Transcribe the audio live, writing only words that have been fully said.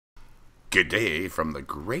Good day from the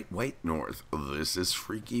Great White North. This is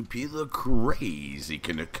Freaky P the Crazy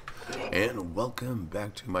Canuck, and welcome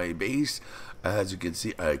back to my base. As you can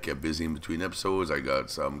see, I kept busy in between episodes. I got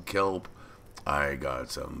some kelp, I got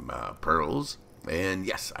some pearls, and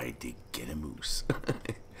yes, I did get a moose.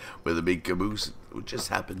 With a big caboose, which just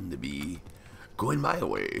happened to be going my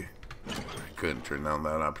way. I couldn't turn down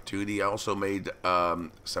that opportunity. I also made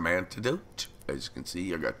some antidote. As you can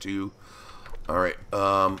see, I got two. Alright,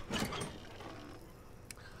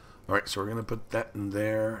 alright, so we're going to put that in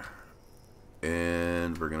there,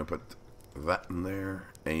 and we're going to put that in there.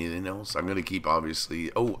 Anything else? I'm going to keep,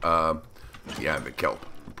 obviously, yeah, the kelp.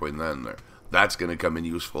 I'm putting that in there. That's going to come in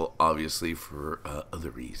useful, obviously, for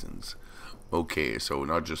other reasons. Okay, so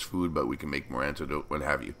not just food, but we can make more antidote, what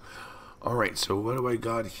have you. Alright, so what do I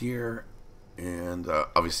got here? And,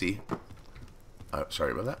 obviously,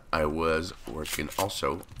 sorry about that. I was working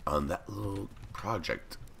also on that little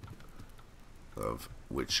project of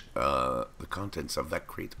which the contents of that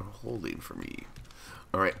crate are holding for me.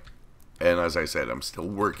 Alright, and as I said, I'm still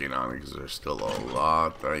working on it because there's still a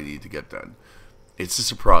lot that I need to get done. It's a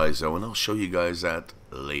surprise though, and I'll show you guys that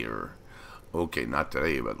later. Okay, not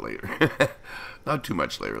today, but later. Not too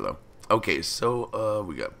much later though. Okay, so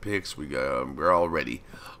we got picks, we're all ready.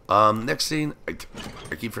 Next thing,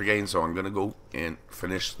 I keep forgetting, so I'm gonna go and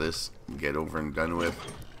finish this and get over and done with.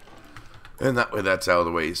 And that way that's out of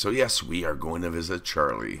the way. So yes, we are going to visit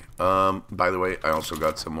Charlie. By the way, I also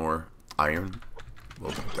got some more iron. We'll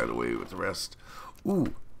put that away with the rest.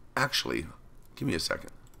 Ooh, actually, give me a second.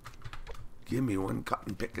 Give me one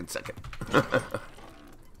cotton picking second.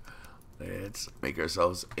 Let's make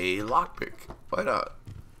ourselves a lockpick. Why not?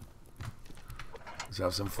 Let's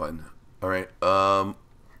have some fun. Alright,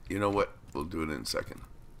 you know what? We'll do it in a second.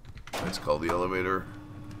 Let's call the elevator.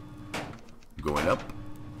 Going up.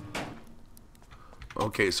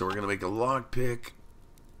 Okay, so we're going to make a lockpick.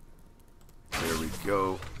 There we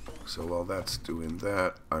go. So while that's doing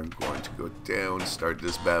that, I'm going to go down, start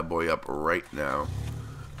this bad boy up right now.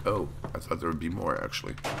 Oh, I thought there would be more,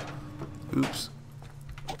 actually. Oops.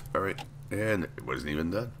 Alright, and it wasn't even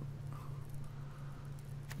done.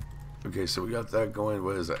 Okay, so we got that going.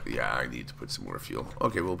 What is that? Yeah, I need to put some more fuel.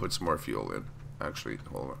 Okay, we'll put some more fuel in. Actually,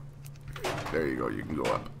 hold on. There you go, you can go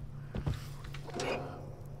up.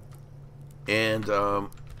 And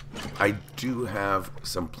I do have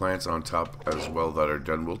some plants on top as well that are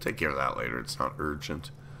done. We'll take care of that later. It's not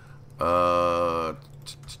urgent. There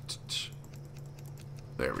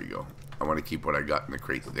we go. I want to keep what I got in the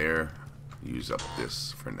crate there. Use up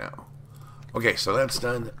this for now. Okay, so that's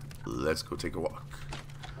done. Let's go take a walk.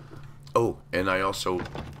 Oh, and I also,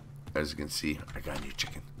 as you can see, I got a new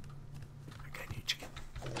chicken.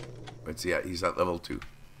 Let's see, yeah, he's at level 2.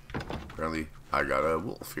 Apparently, I got a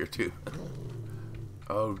wolf here too.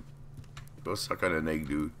 Oh, go suck on an egg,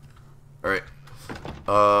 dude. Alright.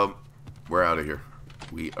 We're out of here.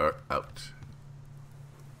 We are out.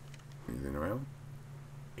 Anything around?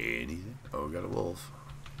 Anything? Oh, we got a wolf.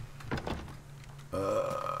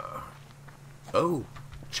 Oh,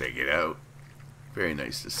 check it out. Very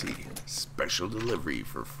nice to see. Special delivery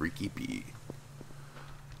for Freaky P.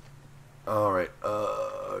 Alright,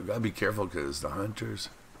 gotta be careful because the hunters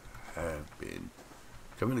have been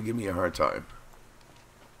coming to give me a hard time.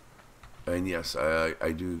 And yes,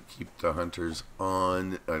 I do keep the hunters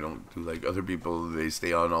on. I don't do like other people. They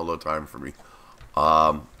stay on all the time for me.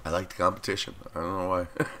 I like the competition. I don't know why.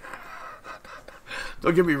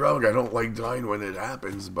 Don't get me wrong, I don't like dying when it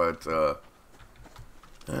happens, but I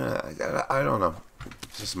don't know.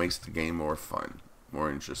 It just makes the game more fun, more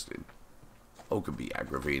interesting. Oh, it could be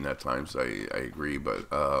aggravating at times, I agree, but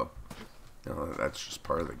you know, that's just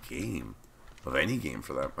part of the game. Of any game,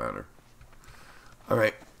 for that matter.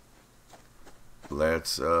 Alright.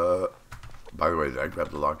 Let's, by the way, did I grab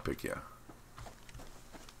the lockpick? Yeah.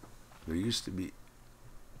 There used to be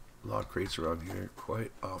lock crates around here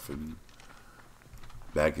quite often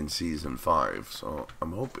back in Season 5, so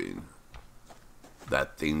I'm hoping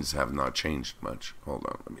that things have not changed much. Hold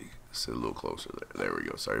on, let me sit a little closer there. There we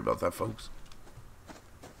go. Sorry about that, folks.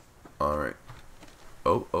 Alright.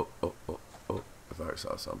 Oh. I thought I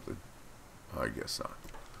saw something. I guess not.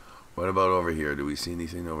 What about over here? Do we see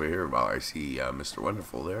anything over here? Well, I see Mr.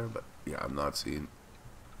 Wonderful there, but yeah, I'm not seeing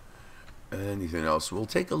anything else. We'll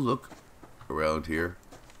take a look around here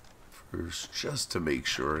first, just to make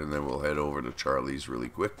sure, and then we'll head over to Charlie's really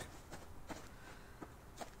quick.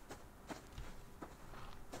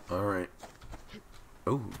 Alright.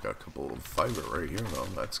 Oh, we've got a couple of fiber right here, though.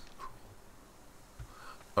 That's cool.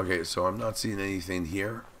 Okay, so I'm not seeing anything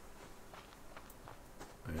here.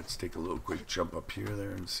 Let's take a little quick jump up here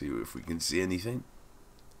there and see if we can see anything.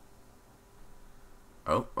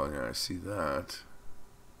 Oh, well, yeah, I see that.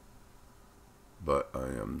 But I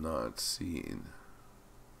am not seeing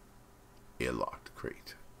a locked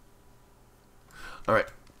crate. Alright.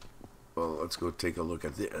 Well, let's go take a look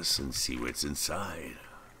at this and see what's inside.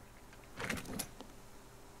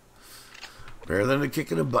 Better than a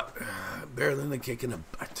kick in the butt. Better than a kick in the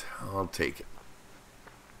butt. I'll take it.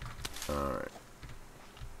 Alright.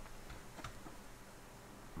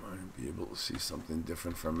 Might be able to see something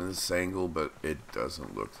different from this angle, but it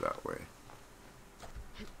doesn't look that way.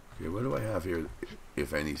 Okay, what do I have here,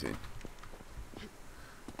 if anything?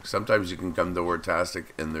 Sometimes you can come to Wartastic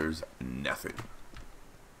and there's nothing.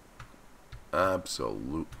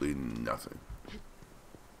 Absolutely nothing.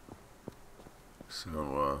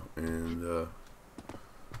 So,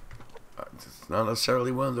 it's not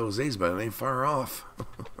necessarily one of those days, but it ain't far off.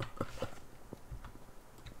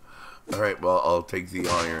 Alright, well, I'll take the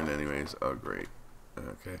iron anyways. Oh, great.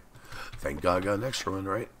 Okay. Thank God I got an extra one,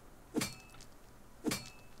 right?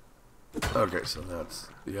 Okay, so that's...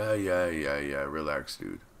 Yeah. Relax,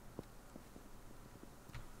 dude.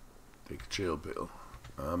 Take a chill pill.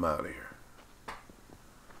 I'm out of here.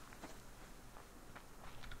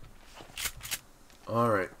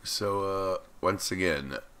 Alright, so, once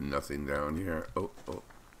again, nothing down here. Oh. Did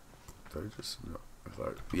I just... No. I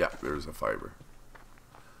thought... Yeah, there's a fiber.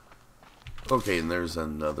 Okay, and there's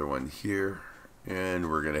another one here. And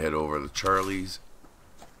we're going to head over to Charlie's.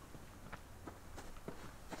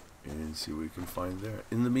 And see what we can find there.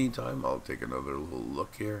 In the meantime, I'll take another little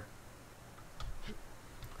look here.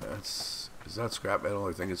 Is that scrap metal?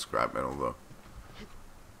 I think it's scrap metal, though.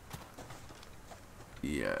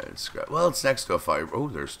 Yeah, it's scrap. Well, it's next to a fiber. Oh,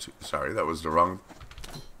 there's two. Sorry, that was the wrong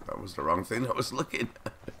thing I was looking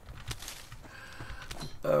at.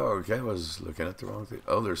 Oh, okay, I was looking at the wrong thing.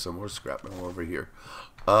 Oh, there's some more scrap metal over here.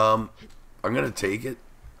 I'm gonna take it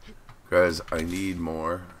because I need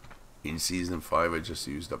more. In season 5, I just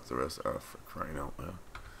used up the rest. Oh, for crying out loud!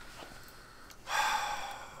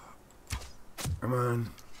 Come on,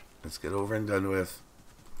 let's get over and done with.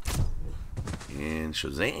 And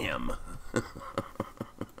Shazam!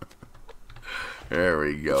 There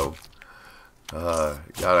we go. God,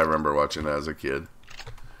 I remember watching that as a kid.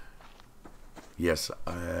 Yes,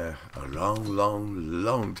 a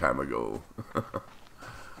long time ago.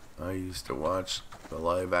 I used to watch the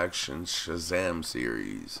live-action Shazam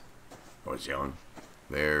series. I was young.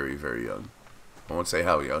 Very, very young. I won't say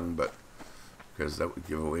how young, but because that would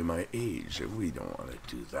give away my age, and we don't want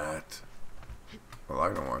to do that. Well,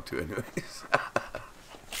 I don't want to anyways.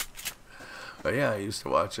 But yeah, I used to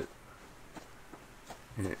watch it.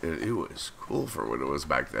 It was cool for what it was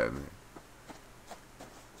back then.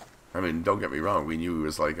 I mean, don't get me wrong. We knew he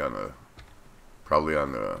was like probably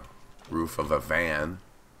on the roof of a van.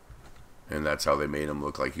 And that's how they made him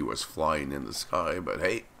look like he was flying in the sky. But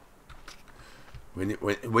hey,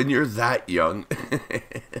 when you're that young,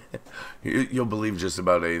 you'll believe just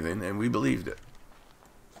about anything. And we believed it.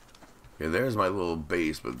 Okay, there's my little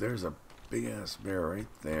base, but there's a big-ass bear right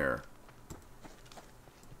there.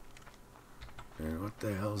 And what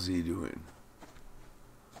the hell's he doing?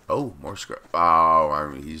 Oh, more scrap. Oh, I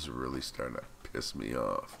mean, he's really starting to piss me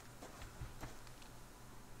off.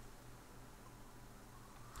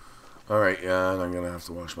 Alright, yeah, and I'm going to have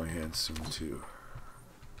to wash my hands soon, too.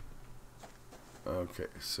 Okay,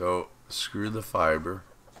 so, screw the fiber.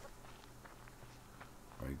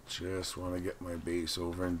 I just want to get my base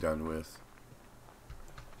over and done with.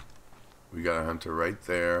 We got a hunter right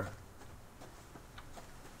there.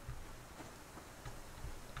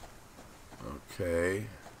 Okay.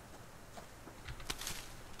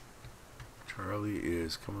 Charlie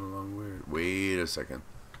is coming along weird. Wait a second.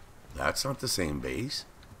 That's not the same base?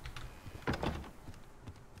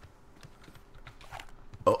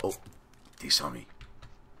 Oh. They saw me.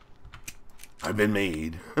 I've been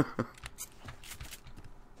made.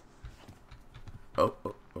 Oh.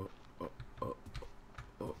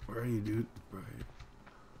 Where are you, dude? Where are you?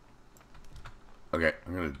 Okay,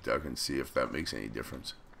 I'm gonna duck and see if that makes any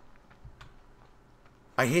difference.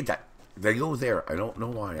 I hate that. They go there. I don't know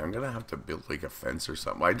why. I'm gonna have to build like a fence or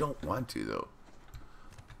something. I don't want to though.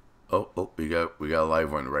 Oh, we got a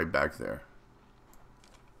live one right back there.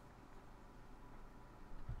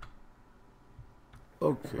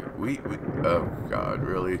 Okay, we oh God,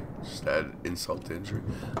 really? Just add insult to injury.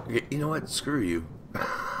 Okay, you know what? Screw you.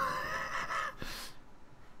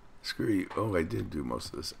 Screw you. Oh, I did do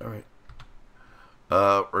most of this. All right.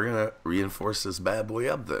 We're gonna reinforce this bad boy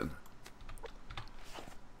up then.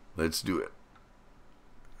 Let's do it.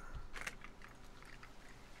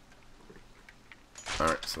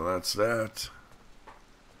 Alright, so that's that.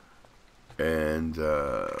 And,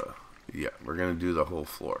 Yeah, we're gonna do the whole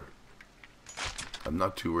floor. I'm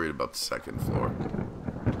not too worried about the second floor.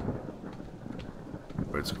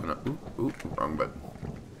 But it's gonna... Ooh, wrong button.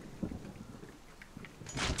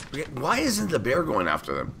 Okay, why isn't the bear going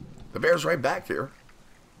after them? The bear's right back here.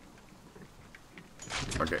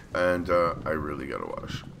 Okay, and I really gotta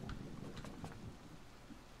wash.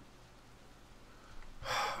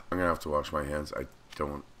 I'm gonna have to wash my hands. I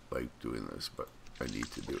don't like doing this, but I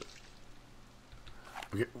need to do it.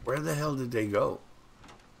 Okay, where the hell did they go?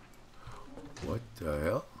 What the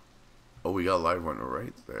hell? Oh, we got a live one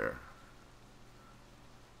right there.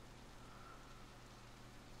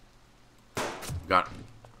 Got it.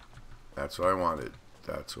 That's what I wanted.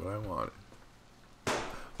 That's what I wanted.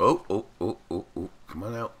 Oh. Come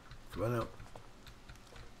on out. Come on out.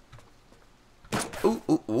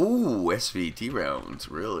 Ooh, SVT rounds.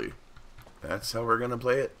 Really? That's how we're going to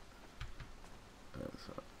play it?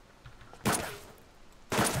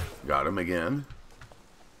 Got him again.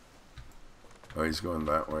 Oh, he's going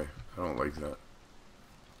that way. I don't like that.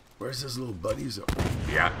 Where's his little buddies?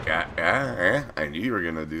 Yeah. I knew you were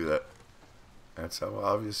going to do that. That's how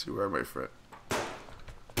obvious you are, my friend.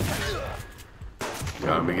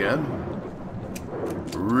 Got him again.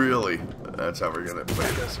 Really? That's how we're going to play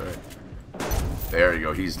this, right? There you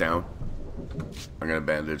go. He's down. I'm going to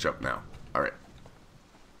bandage up now. Alright.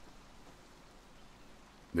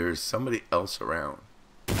 There's somebody else around.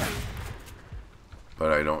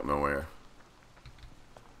 But I don't know where.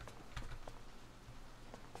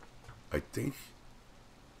 I think...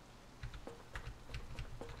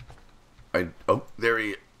 Oh, there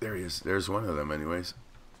he is. There's one of them anyways.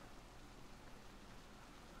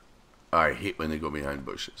 I hate when they go behind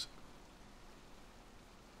bushes.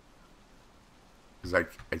 Cause I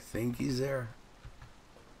think he's there.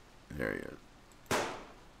 There he is.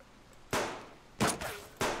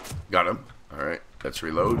 Got him. Alright, let's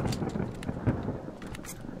reload.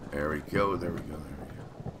 There we go, there we go, there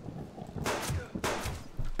we go.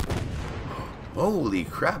 Holy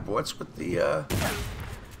crap, what's with the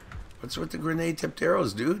grenade tipped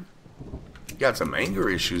arrows, dude? You got some anger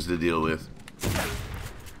issues to deal with.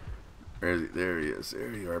 There he is.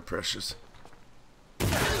 There you are, precious.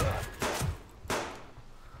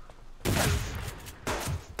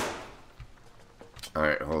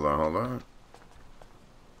 Alright, hold on.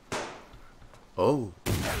 Oh.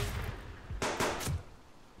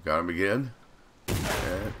 Got him again.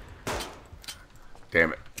 And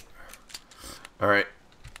damn it. Alright.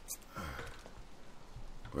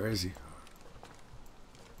 Where is he?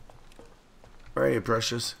 Where are you,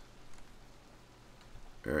 precious?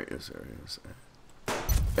 There he is, there he is.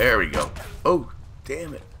 There we go. Oh,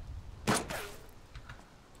 damn it.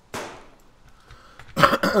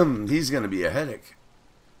 He's gonna be a headache.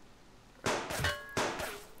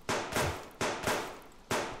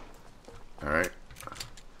 Alright.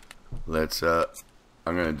 Let's, I'm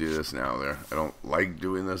gonna do this now there. I don't like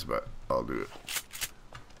doing this, but I'll do it.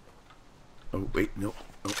 Oh, wait, no.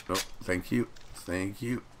 Thank you. Thank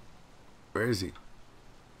you. Where is he?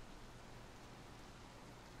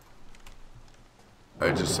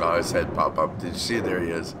 I just saw his head pop up. Did you see it? There he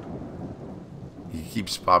is. He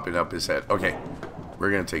keeps popping up his head. Okay. We're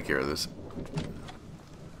going to take care of this.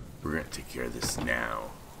 We're going to take care of this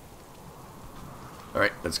now.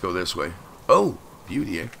 Alright, let's go this way. Oh,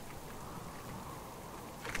 beauty, eh?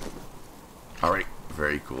 Alright,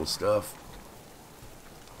 very cool stuff.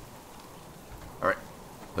 Alright,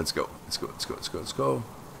 let's go. Let's go.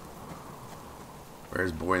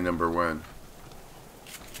 Where's boy number one?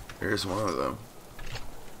 Here's one of them.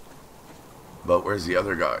 But where's the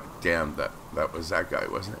other guy? Damn, that was that guy,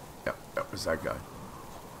 wasn't it? Yep, that was that guy.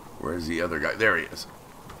 Where's the other guy? There he is.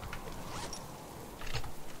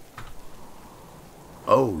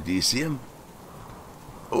 Oh, do you see him?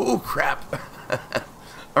 Oh, crap.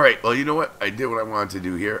 Alright, well, you know what? I did what I wanted to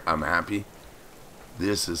do here. I'm happy.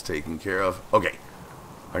 This is taken care of. Okay,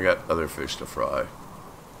 I got other fish to fry.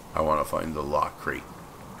 I want to find the lock crate.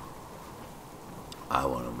 I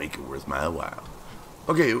want to make it worth my while.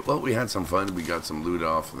 Okay, well, we had some fun. We got some loot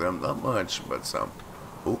off of them. Not much, but some.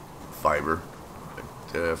 Oh, fiber. I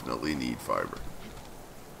definitely need fiber.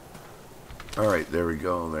 Alright, there we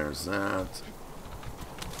go. There's that.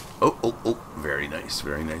 Oh. Very nice.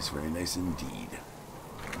 Very nice indeed.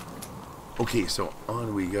 Okay, so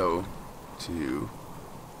on we go to...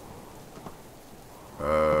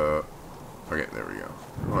 Okay, there we go.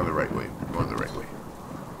 We're going the right way.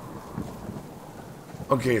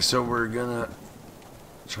 Okay, so we're gonna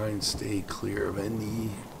try and stay clear of any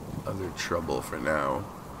other trouble for now.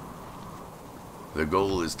 The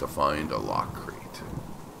goal is to find a lock crate.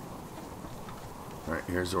 Alright,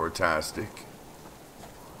 here's Ortastic.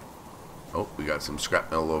 Oh, we got some scrap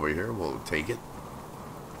metal over here. We'll take it.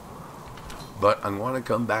 But I want to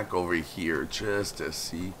come back over here just to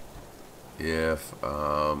see if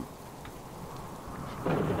a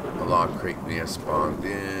log crate may have spawned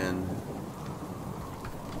in.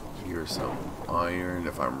 Here's some iron,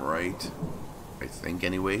 if I'm right. I think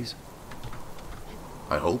anyways.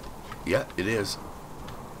 I hope. Yeah, it is.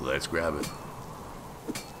 Let's grab it.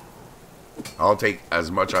 I'll take as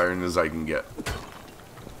much iron as I can get.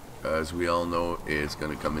 As we all know, it's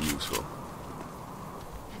going to come in useful.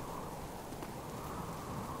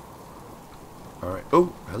 Alright.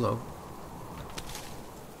 Oh, hello.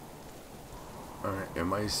 Alright,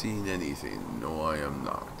 am I seeing anything? No, I am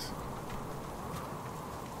not.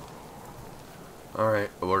 Alright,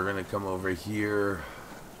 we're going to come over here.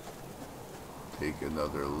 Take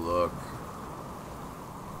another look.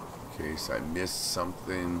 In case I missed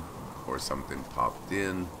something or something popped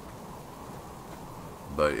in.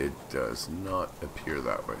 But it does not appear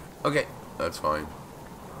that way. Okay, that's fine.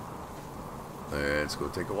 Let's go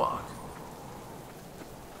take a walk.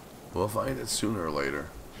 We'll find it sooner or later.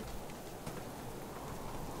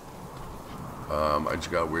 I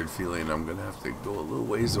just got a weird feeling I'm going to have to go a little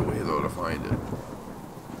ways away, though, to find it.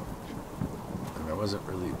 And I wasn't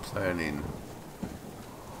really planning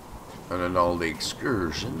on an all-day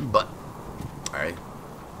excursion, but I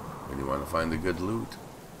really want to find the good loot.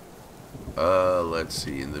 Let's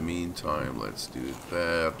see. In the meantime, let's do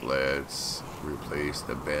that. Let's replace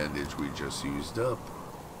the bandage we just used up.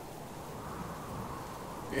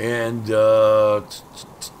 And,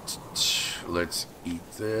 let's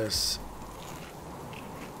eat this.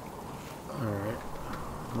 Alright.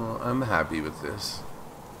 Well, I'm happy with this.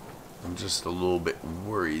 I'm just a little bit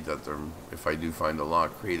worried that if I do find a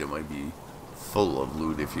lock crate, it might be full of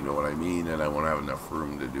loot, if you know what I mean, and I won't have enough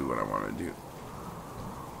room to do what I want to do.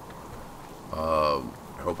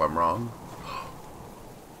 I hope I'm wrong.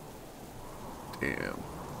 Damn.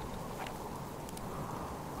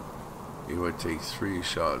 It would take 3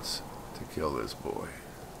 shots to kill this boy.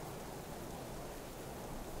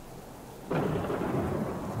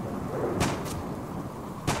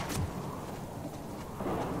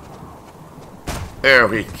 There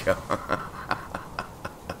we go.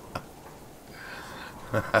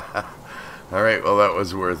 Alright, well that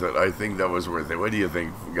was worth it. I think that was worth it. What do you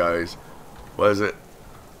think, guys? Was it?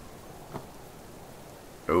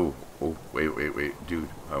 Oh, wait. Dude,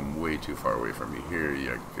 I'm way too far away from you. Here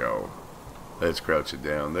you go. Let's crouch it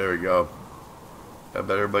down. There we go. That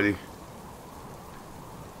better, buddy?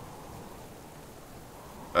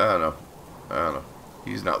 I don't know.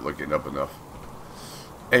 He's not looking up enough.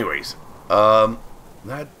 Anyways,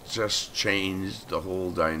 that just changed the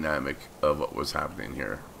whole dynamic of what was happening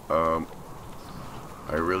here. I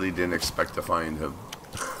really didn't expect to find him.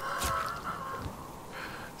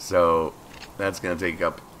 So, that's going to take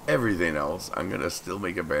up everything else. I'm going to still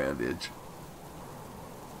make a bandage.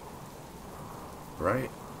 Right?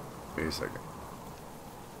 Wait a second.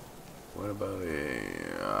 What about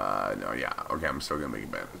a... no, yeah. Okay, I'm still going to make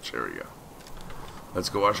a bandage. There we go. Let's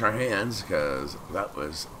go wash our hands, because that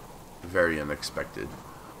was very unexpected.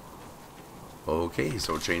 Okay,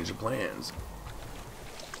 so change of plans.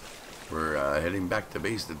 We're heading back to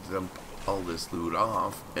base to dump all this loot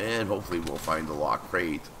off, and hopefully we'll find the lock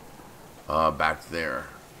crate back there.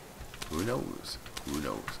 Who knows? Who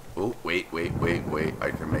knows? Oh, wait.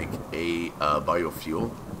 I can make a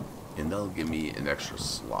biofuel, and that'll give me an extra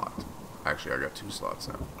slot. Actually, I got 2 slots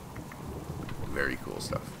now. Very cool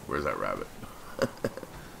stuff. Where's that rabbit?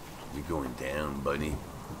 You're going down, buddy.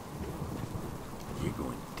 You're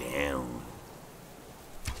going down.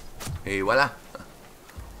 Hey, voila.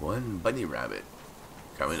 One bunny rabbit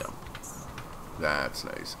coming up. That's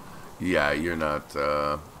nice. Yeah, you're not,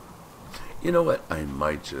 you know what? I'm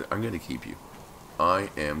going to keep you. I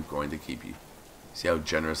am going to keep you. See how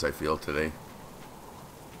generous I feel today?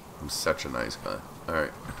 I'm such a nice guy.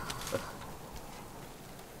 Alright.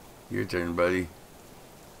 Your turn, buddy.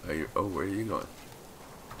 Oh, where are you going?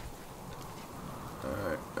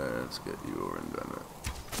 Alright, let's get you over and done that.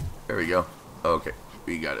 There we go. Okay,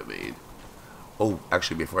 we got it made. Oh,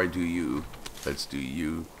 actually, before I do you, let's do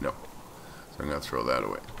you. No. So I'm going to throw that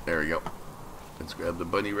away. There we go. Let's grab the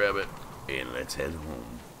bunny rabbit, and let's head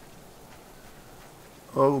home.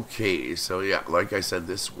 Okay, so yeah, like I said,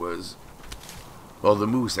 this was... Well, the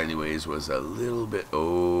moose, anyways, was a little bit...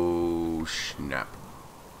 Oh, snap.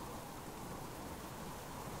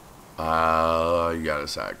 You gotta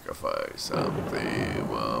sacrifice something.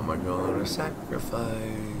 What am I gonna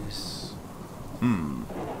sacrifice?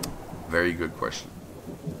 Very good question.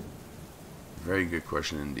 Very good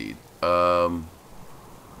question indeed.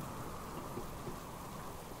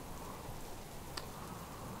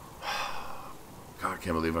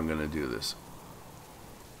 can't believe I'm gonna do this.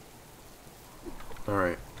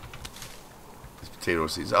 Alright. It's potato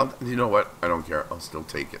seeds. You know what? I don't care. I'll still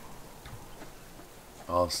take it.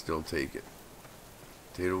 I'll still take it.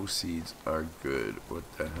 Potato seeds are good. What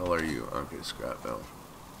the hell are you? Okay, scrap metal.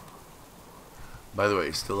 By the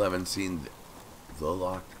way, still haven't seen the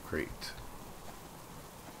locked crate.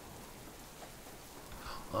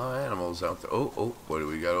 Animals out there. Oh, what do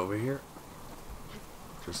we got over here?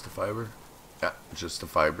 Just a fiber? Yeah, just a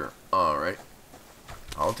fiber. Alright.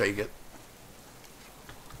 I'll take it.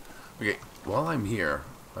 Okay, while I'm here,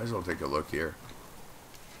 might as well take a look here.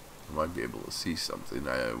 I might be able to see something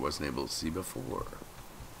I wasn't able to see before.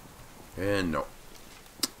 And no.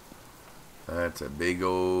 That's a big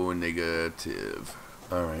old negative.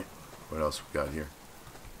 Alright, what else we got here?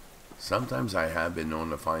 Sometimes I have been known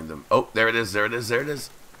to find them. Oh, there it is, there it is, there it is.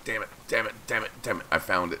 Damn it, damn it, damn it, damn it. I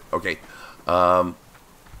found it. Okay.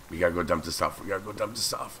 We gotta go dump the stuff. We gotta go dump the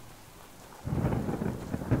stuff.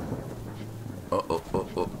 Oh.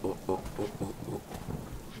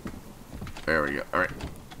 There we go. Alright.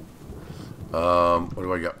 What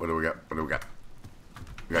do I got? What do we got? What do we got?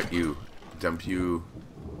 We got you. Dump you.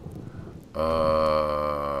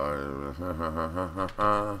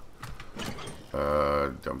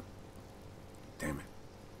 Dump. Damn it.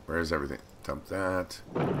 Where's everything? Dump that.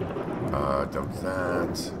 Dump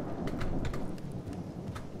that.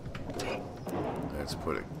 Let's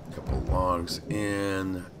put a couple logs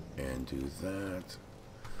in and do that.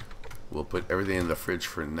 We'll put everything in the fridge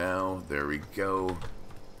for now. There we go.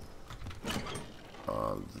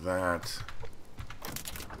 That.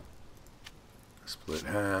 Split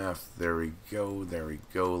half. There we go. There we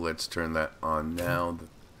go. Let's turn that on now.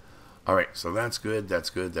 Alright, so that's good. That's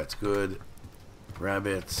good. That's good.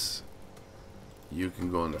 Rabbits. You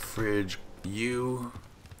can go in the fridge. You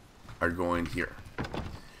are going here.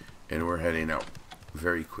 And we're heading out.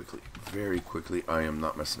 Very quickly. Very quickly. I am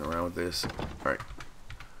not messing around with this. Alright.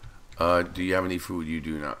 Do you have any food? You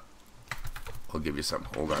do not. I'll give you some.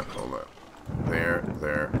 Hold on. Hold on. There.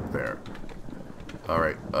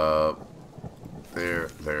 Alright. There.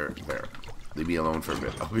 Leave me alone for a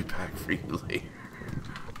bit. I'll be back for you later.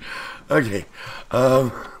 Okay.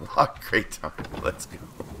 Lock crate time. Let's go.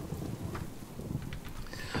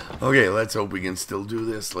 Okay, let's hope we can still do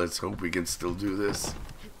this. Let's hope we can still do this.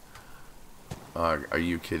 Are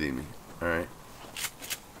you kidding me? Alright.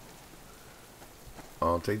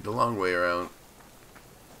 I'll take the long way around.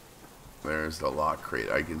 There's the lock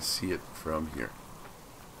crate. I can see it from here.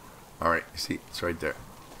 Alright, see, it's right there.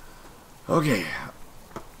 Okay.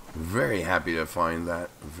 Very happy to find that.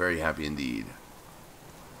 Very happy indeed.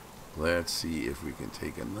 Let's see if we can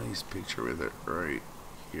take a nice picture with it right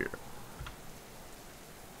here.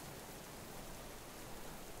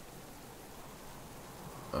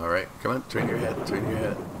 Alright, come on, turn your head, turn your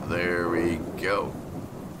head. There we go.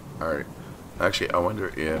 Alright. Actually, I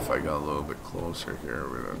wonder if I got a little bit closer here,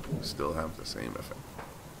 we're going to still have the same effect.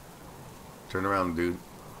 Turn around, dude.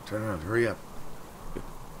 Turn around, hurry up.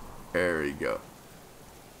 There we go.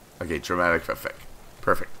 Okay, dramatic effect.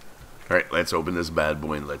 Perfect. Alright, let's open this bad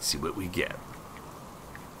boy and let's see what we get.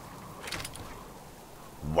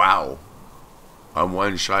 Wow. I'm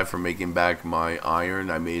one shy from making back my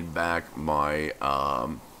iron. I made back my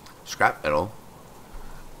scrap metal.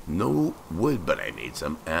 No wood, but I made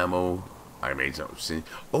some ammo. I made some...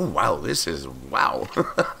 Oh, wow. This is... Wow.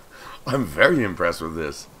 I'm very impressed with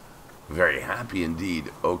this. Very happy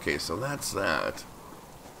indeed. Okay, so that's that.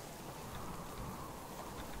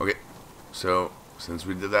 Okay. So, since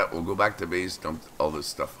we did that, we'll go back to base, dump all this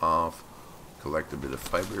stuff off, collect a bit of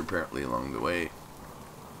fiber apparently along the way.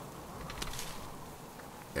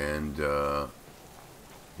 And,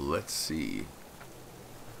 let's see.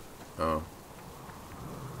 Oh.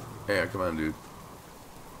 Hey, come on, dude.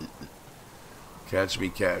 Catch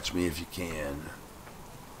me if you can.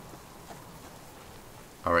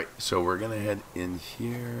 Alright, so we're gonna head in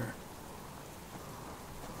here.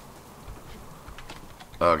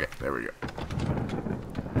 Okay, there we go.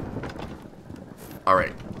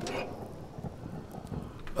 Alright.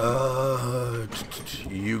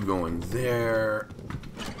 You going there.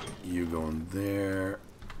 You going there.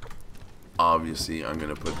 Obviously, I'm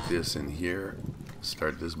gonna put this in here.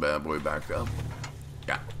 Start this bad boy back up.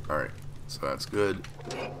 Yeah, alright. So that's good.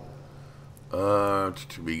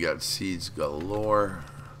 We got seeds galore.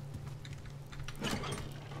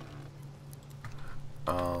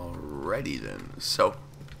 Alrighty then. So,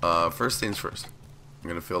 first things first. I'm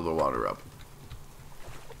gonna fill the water up.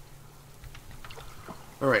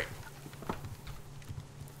 Alright.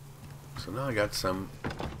 So now I got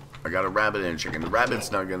a rabbit and a chicken. The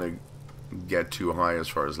rabbit's not gonna get too high as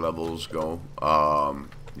far as levels go.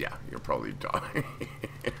 Yeah, you'll probably die.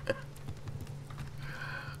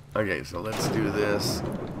 Okay, so let's do this.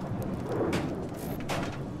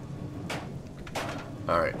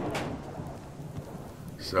 Alright.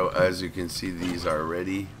 So as you can see, these are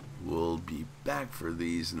ready. We'll be back for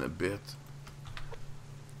these in a bit.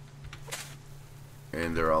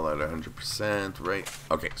 And they're all at 100%, right?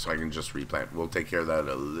 Okay, so I can just replant. We'll take care of that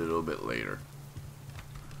a little bit later.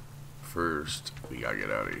 First, we gotta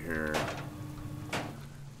get out of here.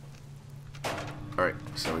 Alright,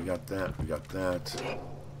 so we got that, we got that.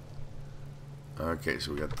 Okay,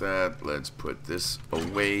 so we got that. Let's put this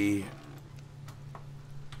away.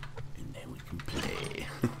 And then we can play.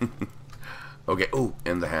 Okay, oh,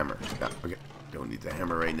 and the hammer. Yeah, okay. Don't need the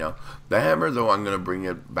hammer right now. The hammer, though, I'm going to bring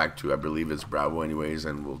it back to, I believe it's Bravo anyways,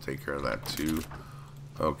 and we'll take care of that too.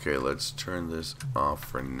 Okay, let's turn this off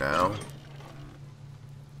for now.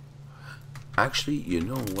 Actually, you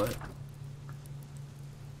know what?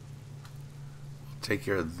 We'll take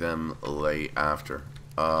care of them late after.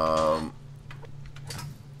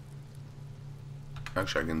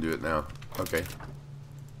 Actually, I can do it now. Okay.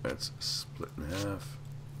 Let's split in half.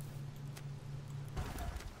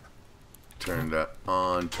 Turn that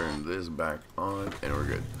on, turn this back on, and we're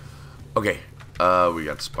good. Okay, we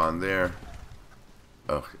got spawn there.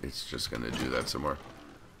 Oh, it's just gonna do that some more.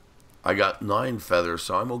 I got 9 feathers,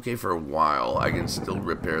 so I'm okay for a while. I can still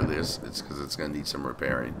repair this. It's because it's gonna need some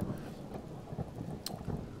repairing.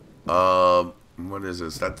 What is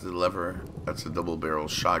this? That's the lever. That's a double barrel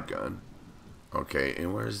shotgun. Okay,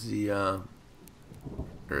 and where's the,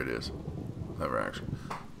 here it is. Lever action.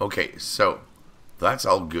 Okay, so, that's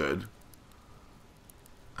all good.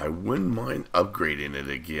 I wouldn't mind upgrading it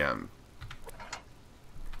again.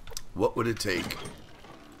 What would it take?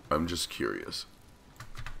 I'm just curious.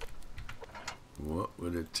 What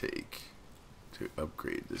would it take to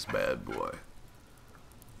upgrade this bad boy?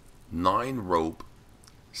 9 rope,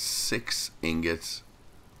 6 ingots,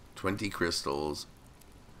 20 crystals,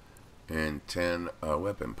 and 10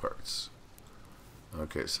 weapon parts.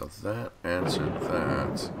 Okay, so that answered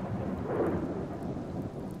that.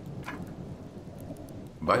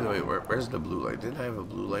 By the way, where's the blue light? Didn't I have a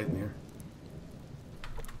blue light in here?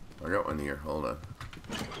 I got one here. Hold on.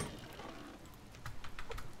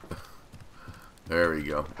 There we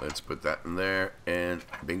go. Let's put that in there. And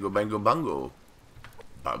bingo, bango, bungo.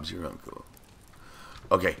 Bob's your uncle.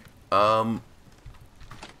 Okay. I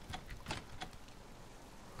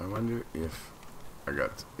wonder if I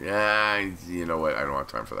got... Yeah, you know what? I don't have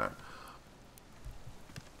time for that.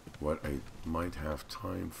 What I might have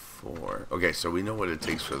time for... Okay, so we know what it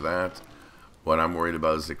takes for that. What I'm worried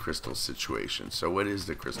about is the crystal situation. So what is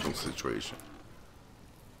the crystal situation?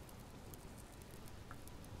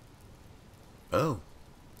 Oh.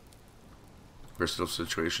 Crystal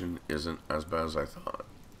situation isn't as bad as I thought.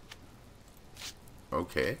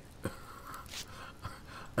 Okay.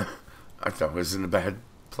 I thought it was in a bad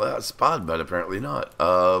spot, but apparently not.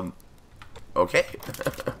 Okay.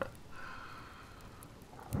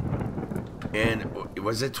 And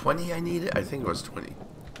was it 20 I needed? I think it was 20.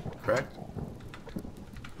 Correct?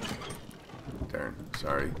 Darn,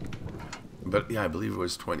 sorry. But yeah, I believe it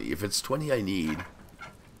was 20. If it's 20 I need,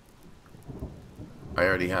 I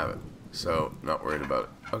already have it. So, not worried about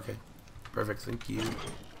it. Okay. Perfect, thank you.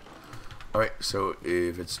 Alright, so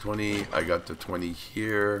if it's 20, I got the 20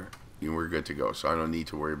 here, and we're good to go. So I don't need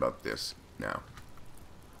to worry about this now.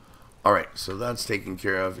 Alright, so that's taken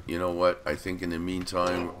care of. You know what? I think in the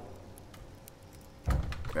meantime,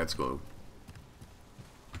 let's go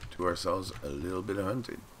do ourselves a little bit of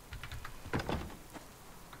hunting.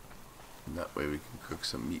 And that way we can cook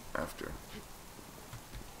some meat after.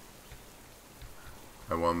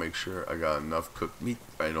 I want to make sure I got enough cooked meat.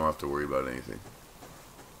 I don't have to worry about anything.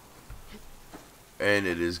 And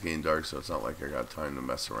it is getting dark, so it's not like I got time to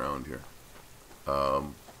mess around here.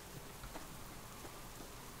 What's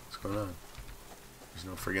going on? There's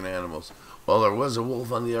no friggin' animals. Well, there was a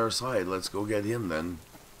wolf on the other side. Let's go get him then.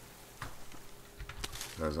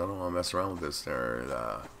 Because I don't want to mess around with this there.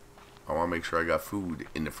 I want to make sure I got food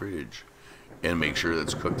in the fridge. And make sure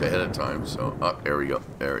that's cooked ahead of time. So, there we go.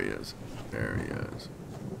 There he is. There he is.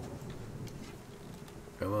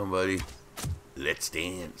 Come on, buddy. Let's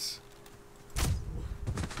dance.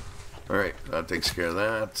 Alright, that takes care of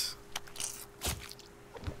that.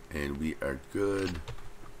 And we are good.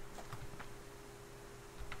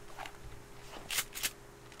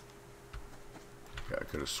 Yeah, I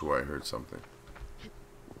could have swore I heard something.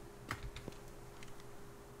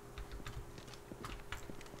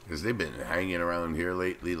 Because they've been hanging around here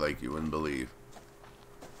lately like you wouldn't believe.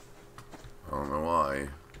 I don't know why.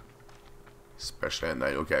 Especially at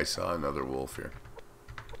night. Okay, I saw another wolf here.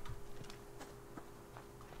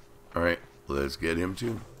 Alright, let's get him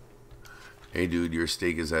too. Hey dude, your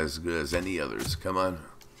steak is as good as any others. Come on,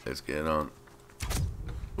 let's get it on.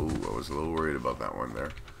 Ooh, I was a little worried about that one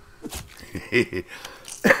there.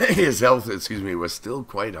 His health, excuse me, was still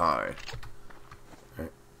quite high.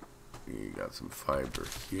 Alright, you got some fiber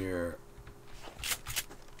here.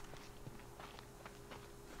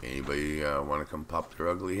 Anybody want to come pop their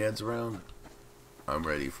ugly heads around? I'm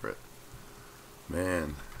ready for it.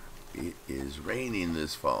 Man, it is raining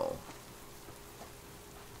this fall.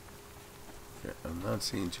 Yeah, I'm not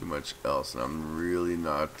seeing too much else, and I'm really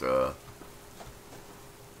not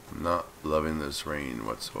loving this rain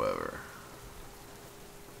whatsoever.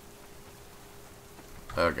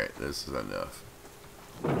 Okay, this is enough.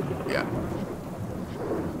 Yeah.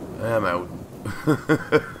 I'm out.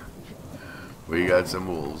 We got some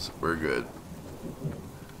wolves. We're good.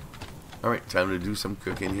 Alright, time to do some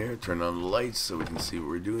cooking here. Turn on the lights so we can see what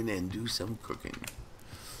we're doing and do some cooking.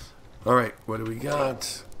 Alright, what do we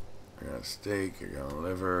got? I got a steak, I got a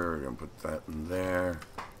liver, we're going to put that in there.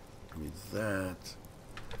 Give me that.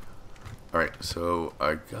 Alright, so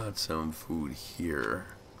I got some food here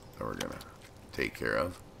that we're going to take care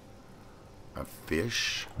of. A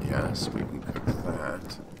fish, yes, we can cook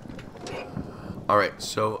that. Alright,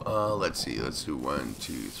 so let's see, let's do 1,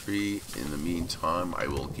 2, 3. In the meantime, I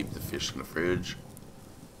will keep the fish in the fridge.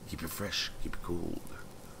 Keep it fresh, keep it cold.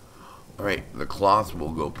 Alright, the cloth,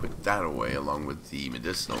 we'll go put that away along with the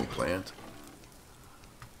medicinal plant.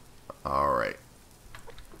 Alright.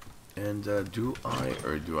 And do I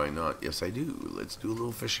or do I not? Yes, I do. Let's do a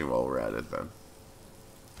little fishing while we're at it then.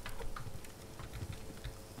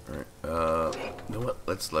 Alright, you know what?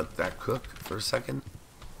 Let's let that cook for a second.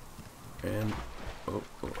 And,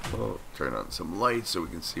 turn on some lights so we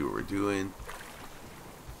can see what we're doing.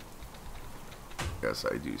 Yes,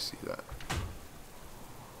 I do see that.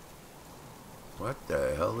 What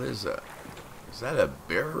the hell is that? Is that a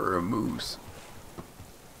bear or a moose?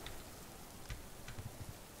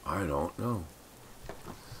 I don't know.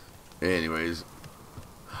 Anyways,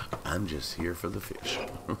 I'm just here for the fish.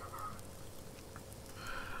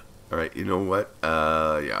 Alright, you know what?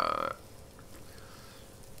 Yeah.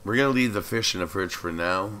 We're going to leave the fish in the fridge for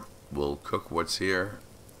now. We'll cook what's here.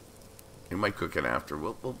 We might cook it after.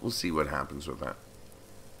 We'll see what happens with that.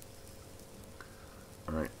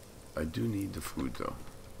 Alright. I do need the food though.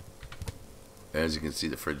 As you can see,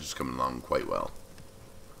 the fridge is coming along quite well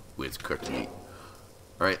with cooked meat.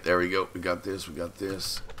 Alright, there we go. We got this. We got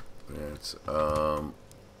this. Let's put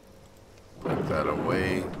that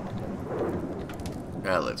away.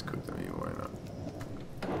 Yeah, let's cook the meat. Why not?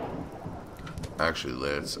 Actually,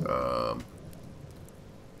 let's no,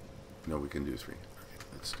 we can do 3. Okay,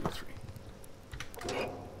 let's do 3.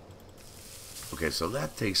 Okay, so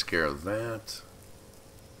that takes care of that.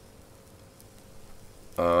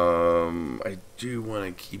 I do want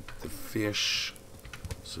to keep the fish,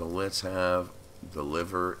 so let's have the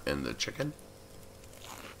liver and the chicken,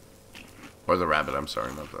 or the rabbit. I'm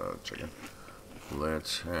sorry, not the chicken.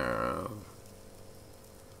 Let's have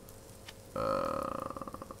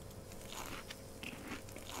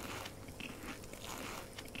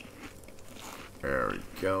there we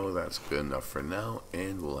go. That's good enough for now,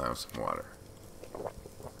 and we'll have some water.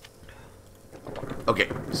 Okay,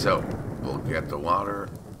 so we'll get the water.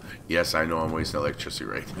 Yes, I know I'm wasting electricity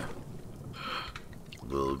right now.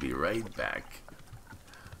 We'll be right back.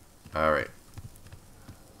 Alright.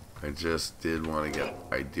 I just did want to get,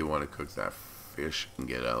 I did want to cook that fish and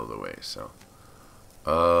get out of the way, so.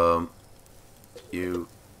 You.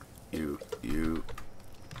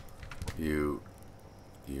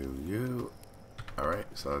 Alright,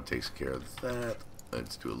 so that takes care of that.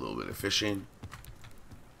 Let's do a little bit of fishing.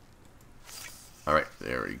 Alright,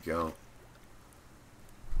 there we go.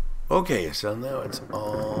 Okay, so now it's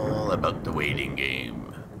all about the waiting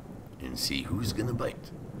game. And see who's gonna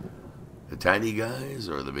bite. The tiny guys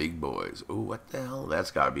or the big boys. Oh, what the hell?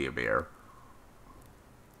 That's gotta be a bear.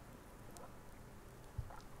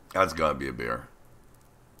 That's gotta be a bear.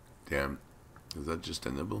 Damn. Is that just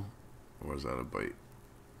a nibble? Or was that a bite?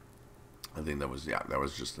 I think that was, yeah, that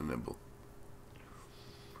was just a nibble.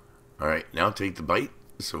 Alright, now take the bite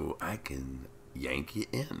so I can yank you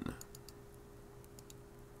in.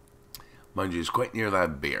 Mind you, it's quite near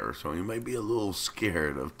that bear, so you might be a little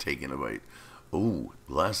scared of taking a bite. Oh,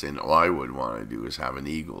 the last thing I would want to do is have an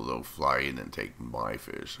eagle, though, fly in and take my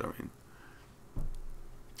fish. I mean,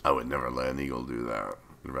 I would never let an eagle do that.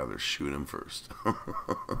 I'd rather shoot him first.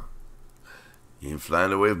 You ain't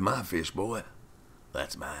flying away with my fish, boy.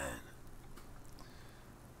 That's mine.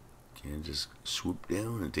 Can't just swoop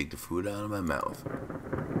down and take the food out of my mouth.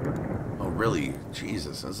 Oh, really?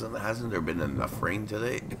 Jesus, hasn't there been enough rain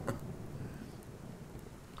today?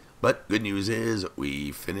 But good news is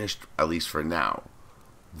we finished, at least for now,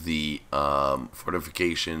 the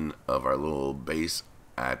fortification of our little base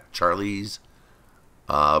at Charlie's.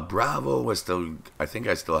 Bravo was still, I think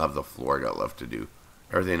I still have the floor got left to do.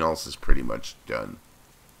 Everything else is pretty much done.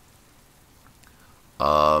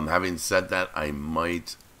 Having said that, I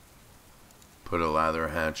might put a lather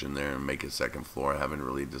hatch in there and make a second floor. I haven't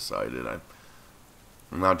really decided. I'm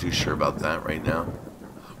not too sure about that right now.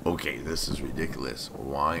 Okay, this is ridiculous.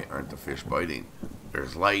 Why aren't the fish biting?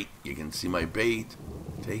 There's light. You can see my bait.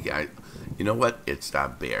 Take it. You know what? It's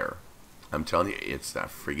that bear. I'm telling you, it's that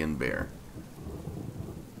friggin' bear.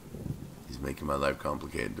 He's making my life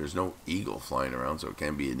complicated. There's no eagle flying around, so it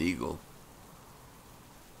can't be an eagle.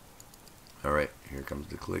 Alright, here comes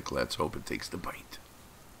the click. Let's hope it takes the bite.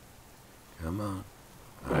 Come on.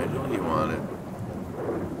 I know you want it.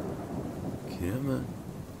 Come on.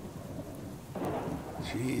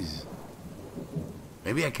 Jeez.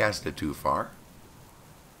 Maybe I cast it too far.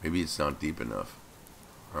 Maybe it's not deep enough.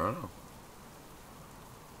 I don't know.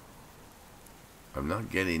 I'm not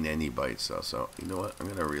getting any bites though, so you know what? I'm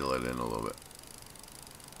going to reel it in a little bit.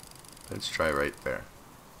 Let's try right there.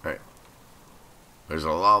 Alright. There's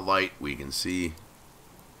a lot of light we can see.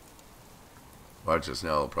 Watch this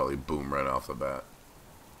now, it'll probably boom right off the bat.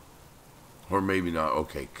 Or maybe not.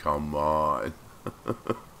 Okay, come on.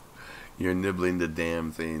 You're nibbling the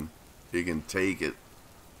damn thing. You can take it.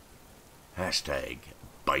 Hashtag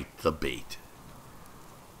bite the bait.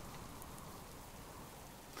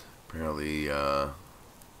 Apparently,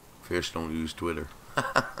 fish don't use Twitter.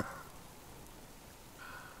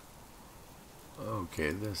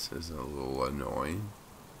 Okay, this is a little annoying.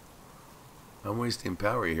 I'm wasting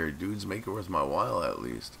power here, dudes. Make it worth my while, at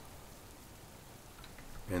least.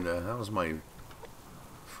 And how's my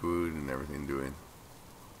food and everything doing?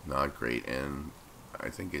 Not great, and I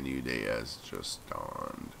think a new day has just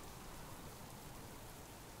dawned.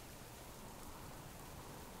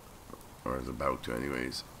 Or is about to,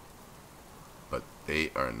 anyways. But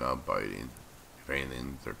they are not biting. If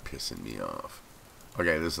anything, they're pissing me off.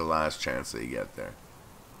 Okay, this is the last chance they get there.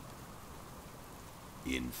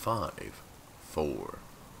 In 5, 4,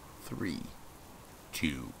 3,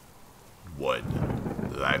 2,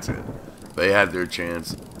 1. That's it. They had their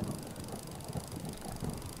chance.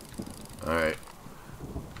 Alright.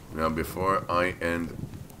 Now, before I end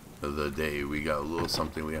the day, we got a little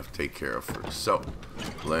something we have to take care of first. So,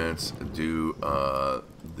 let's do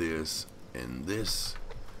this and this.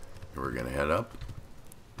 And we're going to head up.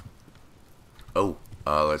 Oh,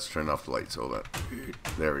 let's turn off the lights. Hold on.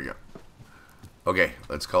 There we go. Okay,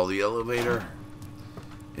 let's call the elevator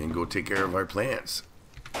and go take care of our plants.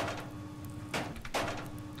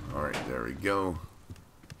 Alright, there we go.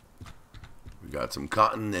 We got some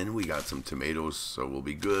cotton and we got some tomatoes, so we'll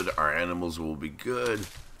be good. Our animals will be good.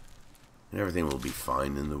 And everything will be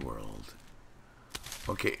fine in the world.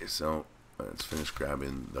 Okay, so let's finish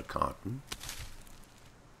grabbing the cotton.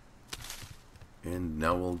 And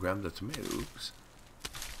now we'll grab the tomatoes.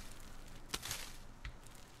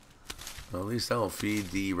 Well, at least I'll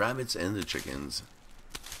feed the rabbits and the chickens.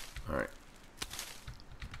 Alright.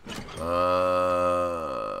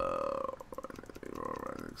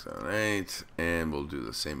 7, 8. And we'll do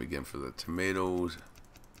the same again for the tomatoes.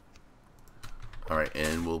 Alright,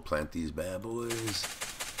 and we'll plant these bad boys.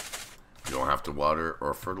 You don't have to water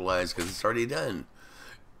or fertilize because it's already done.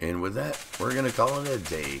 And with that, we're going to call it a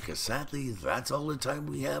day, because sadly, that's all the time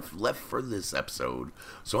we have left for this episode.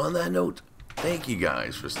 So on that note, thank you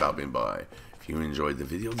guys for stopping by. If you enjoyed the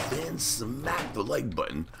video, then smack the like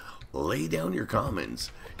button, lay down your comments,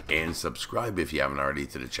 and subscribe if you haven't already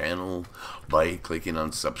to the channel by clicking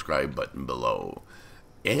on subscribe button below.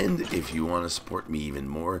 And if you want to support me even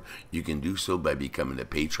more, you can do so by becoming a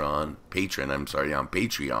patron on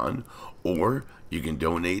Patreon, or you can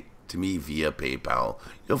donate to me via PayPal.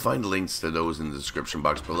 You'll find links to those in the description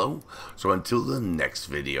box below. So until the next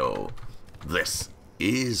video, this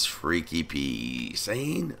is Freaky P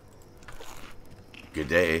saying good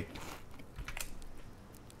day.